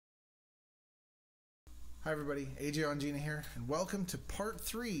Hi everybody, AJ Ongina here, and welcome to part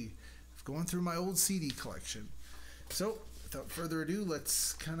 3 of going through my old CD collection. So, without further ado,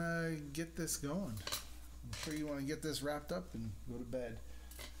 let's kind of get this going. I'm sure you want to get this wrapped up and go to bed.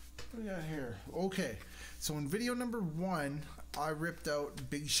 What do we got here? Okay, so in video number 1, I ripped out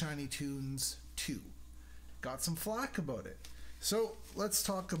Big Shiny Tunes 2. Got some flack about it. So, let's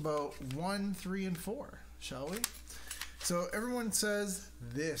talk about 1, 3, and 4, shall we? So, everyone says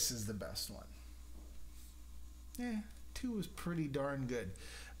this is the best one. Yeah, 2 was pretty darn good.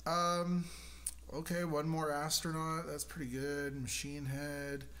 Okay, One More Astronaut, that's pretty good. Machine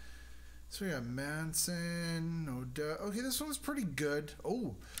Head. So we got Manson, no doubt. Okay, this one's pretty good.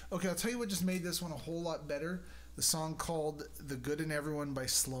 Oh, okay, I'll tell you what just made this one a whole lot better. The song called The Good in Everyone by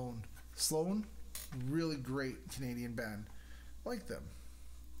Sloan. Sloan, really great Canadian band. Like them.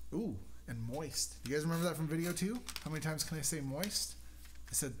 Ooh, and Moist. You guys remember that from video 2? How many times can I say Moist?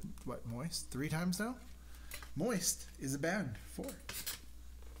 I said, what, Moist? 3 times now? Moist is a band. 4.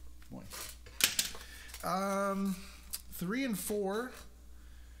 Moist. 3 and 4.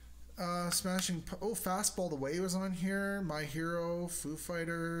 Smashing. Oh, Fastball the Way was on here. My Hero, Foo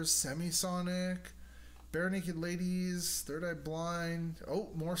Fighters, Semisonic, Bare Naked Ladies, Third Eye Blind. Oh,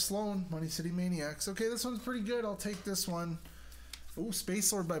 more Sloan, Money City Maniacs. Okay, this one's pretty good. I'll take this one. Oh,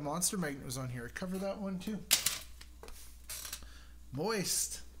 Space Lord by Monster Magnet was on here. I covered that one too.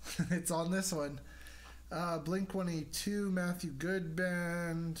 Moist. It's on this one. Blink-182, Matthew Good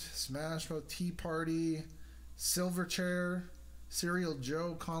Band, Smash Mouth, Tea Party, Silverchair, Serial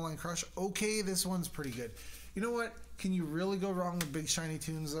Joe, Conline Crush. Okay, this one's pretty good. You know what? Can you really go wrong with Big Shiny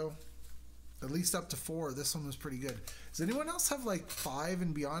Tunes, though? At least up to 4. This one was pretty good. Does anyone else have, like, 5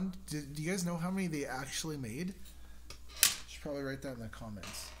 and beyond? Do you guys know how many they actually made? Should probably write that in the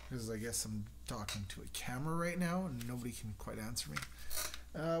comments, because I guess I'm talking to a camera right now, and nobody can quite answer me.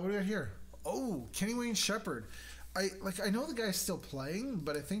 What do we got here? Oh, Kenny Wayne Shepherd. I know the guy's still playing,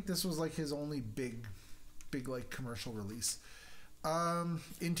 but I think this was like his only big like commercial release.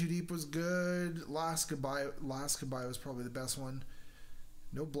 In Too Deep was good. Last Goodbye was probably the best one.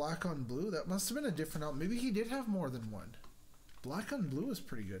 No Black on Blue. That must have been a different album. Maybe he did have more than one. Black on Blue is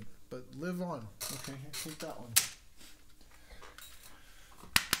pretty good, but Live On. Okay, take that one.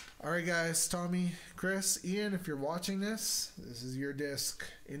 Alright guys, Tommy, Chris, Ian, if you're watching this, this is your disc.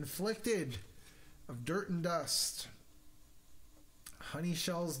 Inflicted of Dirt and Dust. Honey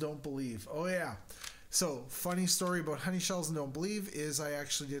Shells Don't Believe. Oh yeah. So, funny story about Honey Shells and Don't Believe is I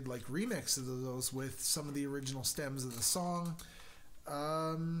actually did like remixes of those with some of the original stems of the song.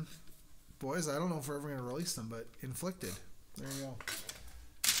 Boys, I don't know if we're ever going to release them, but Inflicted. There you go.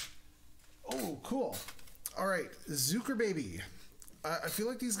 Oh, cool. Alright, Zucker Baby. I feel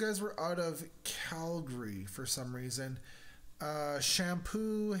like these guys were out of Calgary for some reason.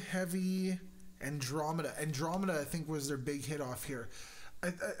 Shampoo, Heavy, Andromeda. Andromeda, I think, was their big hit off here. I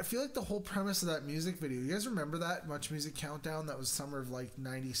feel like the whole premise of that music video, you guys remember that Much Music Countdown? That was summer of like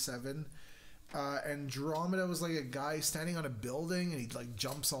 97. Andromeda was like a guy standing on a building and he like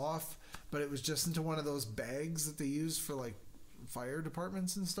jumps off, but it was just into one of those bags that they use for like fire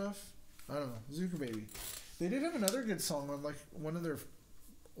departments and stuff. I don't know. Zucker Baby. They did have another good song on like one of their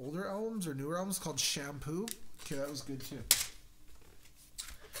older albums or newer albums called Shampoo. Okay, that was good too.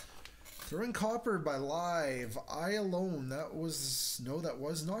 Throwing Copper by Live. I Alone. That was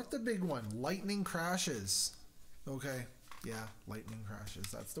not the big one. Lightning Crashes. Okay. Yeah, Lightning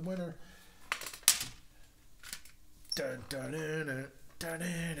Crashes. That's the winner. Dun, dun, dun, dun, dun,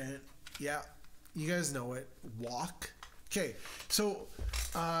 dun, dun. Yeah, you guys know it. Walk. Okay, so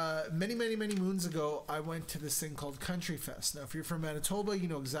many moons ago, I went to this thing called Country Fest. Now, if you're from Manitoba, you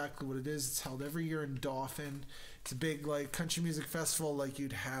know exactly what it is. It's held every year in Dauphin. It's a big, like, country music festival, like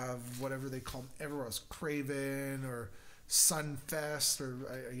you'd have whatever they call them everywhere else, Craven or Sunfest, or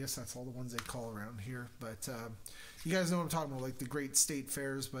I guess that's all the ones they call around here. But you guys know what I'm talking about, like the great state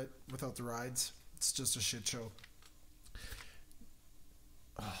fairs, but without the rides. It's just a shit show.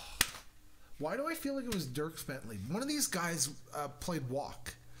 Oh. Why do I feel like it was Dierks Bentley? One of these guys played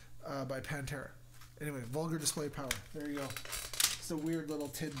Walk by Pantera. Anyway, Vulgar Display Power. There you go. It's a weird little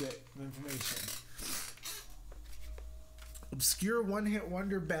tidbit of information. Obscure one-hit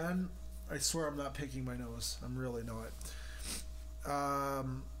wonder band. I swear I'm not picking my nose. I'm really not.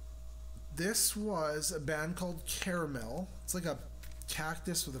 This was a band called Caramel. It's like a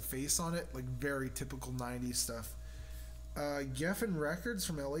cactus with a face on it. Like very typical 90s stuff. Geffen Records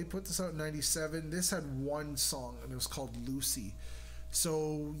from LA put this out in 97. This had one song and it was called Lucy.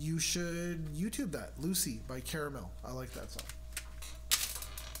 So you should YouTube that. Lucy by Caramel. I like that song.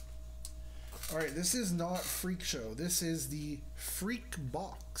 Alright, this is not Freak Show. This is the Freak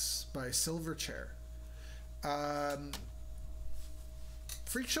Box by Silverchair. Um,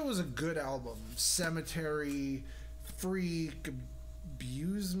 Freak Show was a good album. Cemetery, Freak,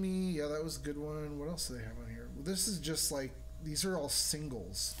 Abuse Me. Yeah, that was a good one. What else do they have on here? Well, this is just like, these are all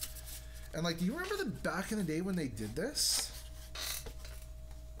singles. And like, do you remember the back in the day when they did this?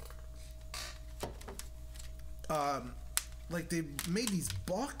 Like they made these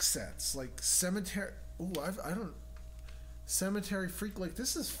box sets, like Cemetery. Oh, I don't. Cemetery, Freak. Like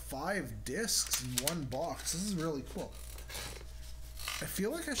this is 5 discs in one box. This is really cool. I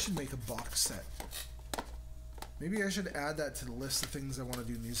feel like I should make a box set. Maybe I should add that to the list of things I want to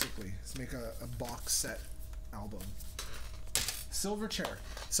do musically. Let's make a box set album. Silverchair.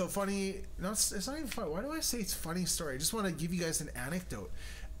 So funny. No, it's not even funny. Why do I say it's a funny story? I just want to give you guys an anecdote.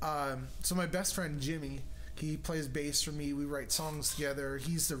 So my best friend Jimmy, he plays bass for me. We write songs together.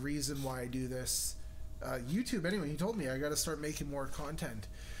 He's the reason why I do this. YouTube, anyway, he told me I got to start making more content.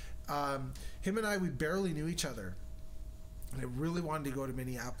 Him and I, we barely knew each other. And I really wanted to go to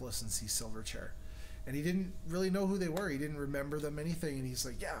Minneapolis and see Silverchair. And he didn't really know who they were. He didn't remember them, anything. And he's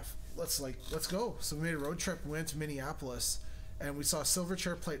like, yeah, let's go. So we made a road trip. We went to Minneapolis and we saw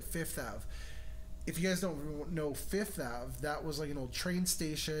Silverchair play at Fifth Ave. If you guys don't know Fifth Ave, that was like an old train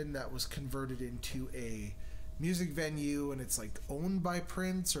station that was converted into a music venue, and it's like owned by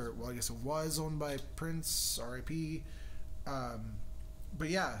Prince, or well, I guess it was owned by Prince, R.I.P. But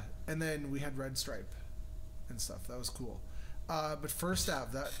yeah, and then we had Red Stripe and stuff. That was cool. But Fifth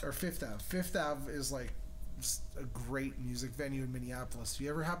Ave is like just a great music venue in Minneapolis. If you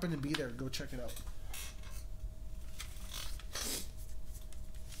ever happen to be there, go check it out.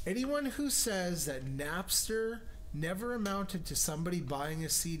 Anyone who says that Napster never amounted to somebody buying a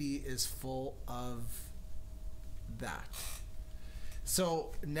CD is full of that.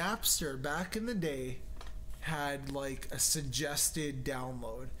 So Napster back in the day had like a suggested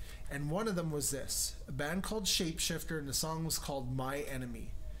download, and one of them was this, a band called Shapeshifter, and the song was called My Enemy.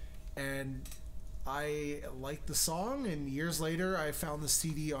 And I liked the song, and years later I found the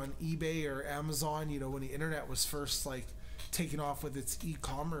CD on eBay or Amazon, you know, when the internet was first like taking off with its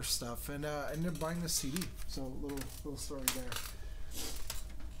e-commerce stuff, and I ended up buying the CD. So little story there.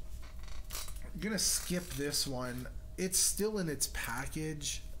 I'm gonna skip this one. It's still in its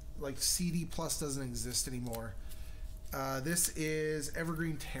package. Like CD Plus doesn't exist anymore. This is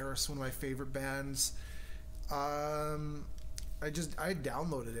Evergreen Terrace, one of my favorite bands. I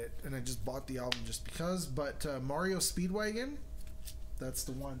downloaded it and I just bought the album just because. But Mario Speedwagon, that's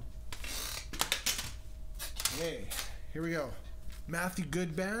the one. Hey, here we go. Matthew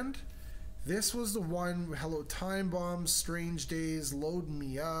Good Band. This was the one. Hello Time Bomb, Strange Days, Load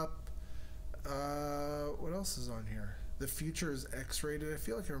Me Up. What else is on here? The Future is X-Rated. I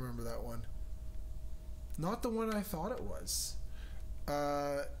feel like I remember that one. Not the one I thought it was.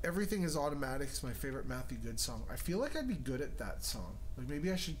 Everything is Automatic is my favorite Matthew Good song. I feel like I'd be good at that song. Like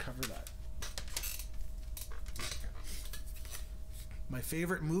maybe I should cover that. My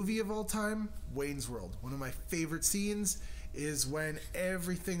favorite movie of all time, Wayne's World. One of my favorite scenes is when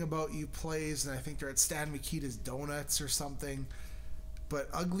Everything About You plays, and I think they're at Stan Mikita's Donuts or something. But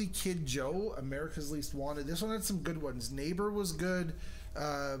Ugly Kid Joe, America's Least Wanted. This one had some good ones. Neighbor was good.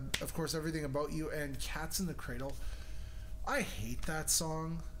 Of course, Everything About You, and Cats in the Cradle. I hate that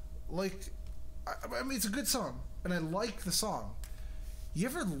song. Like, I mean, it's a good song, and I like the song. You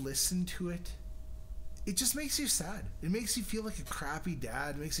ever listen to it? It just makes you sad. It makes you feel like a crappy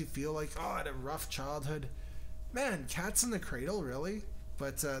dad. It makes you feel like, oh, I had a rough childhood. Man, Cats in the Cradle, really?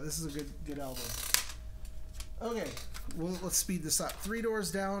 But this is a good album. Okay, well, let's speed this up. Three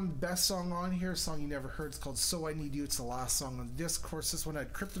Doors Down, best song on here, song you never heard. It's called So I Need You. It's the last song on the disc. Of course, this one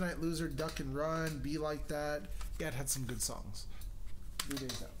had Kryptonite Loser, Duck and Run, Be Like That. Yeah, it had some good songs. 3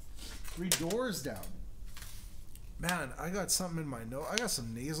 Days Down. Three Doors Down. Man, I got something in my nose. I got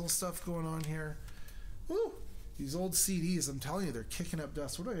some nasal stuff going on here. Woo! These old CDs, I'm telling you, they're kicking up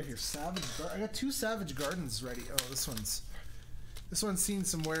dust. What do I got here? I got 2 Savage Gardens ready. Oh, this one's seen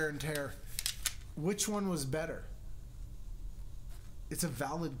some wear and tear. Which one was better? It's a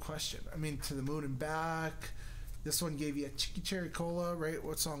valid question. I mean, To the Moon and Back. This one gave you a Chicky Cherry Cola, right?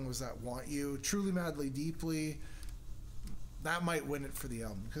 What song was that? Want You. Truly Madly Deeply. That might win it for the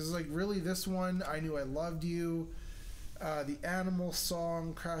album. Because, like, really, this one, I Knew I Loved You. The Animal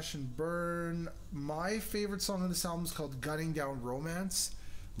song, Crash and Burn. My favorite song on this album is called Gunning Down Romance.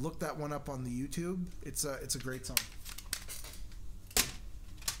 Look that one up on the YouTube. It's a great song.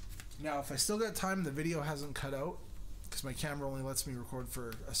 Now, if I still got time, the video hasn't cut out because my camera only lets me record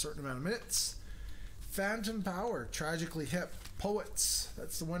for a certain amount of minutes. Phantom Power, Tragically Hip. Poets,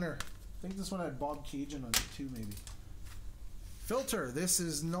 that's the winner. I think this one had Bob Cajun on it too, maybe. Filter, this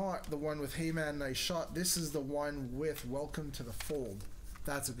is not the one with Hey Man, Nice Shot. This is the one with Welcome to the Fold.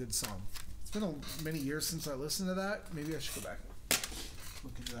 That's a good song. It's been many years since I listened to that. Maybe I should go back and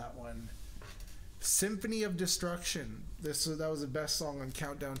look into that one. Symphony of Destruction. That was the best song on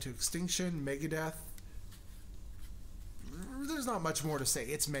Countdown to Extinction. Megadeth. There's not much more to say.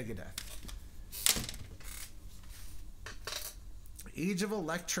 It's Megadeth. Age of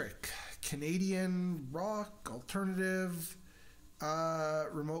Electric. Canadian rock, alternative,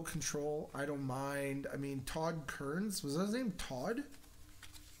 remote control. I don't mind. I mean, Todd Kearns. Was that his name? Todd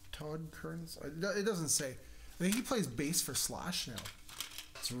Kearns? It doesn't say. I think he plays bass for Slash now.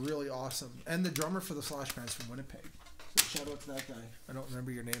 It's really awesome. And the drummer for the Slash band's from Winnipeg. So shout out to that guy. I don't remember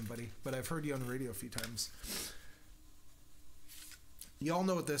your name, buddy, but I've heard you on the radio a few times. Y'all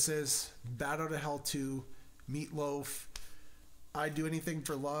know what this is. Bat Out of Hell 2, Meatloaf. I'd Do Anything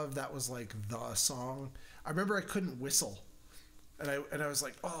for Love. That was like the song. I remember I couldn't whistle. And I was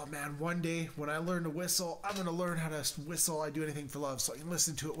like, oh man, one day when I learn to whistle, I'm going to learn how to whistle I'd Do Anything for Love so I can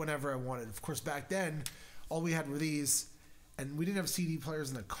listen to it whenever I wanted. Of course, back then, all we had were these. And we didn't have CD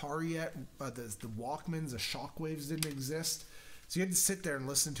players in the car yet. The Walkmans, the Shockwaves didn't exist. So you had to sit there and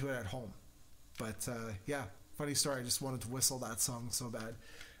listen to it at home. But yeah, funny story. I just wanted to whistle that song so bad.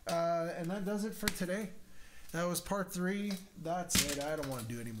 And that does it for today. That was part 3. That's it. I don't want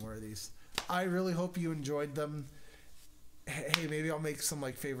to do any more of these. I really hope you enjoyed them. Hey, maybe I'll make some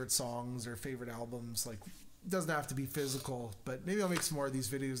like favorite songs or favorite albums. Like, it doesn't have to be physical, but maybe I'll make some more of these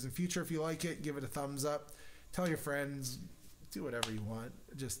videos in the future. If you like it, give it a thumbs up. Tell your friends. Do whatever you want.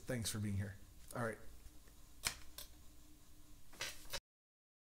 Just thanks for being here. All right.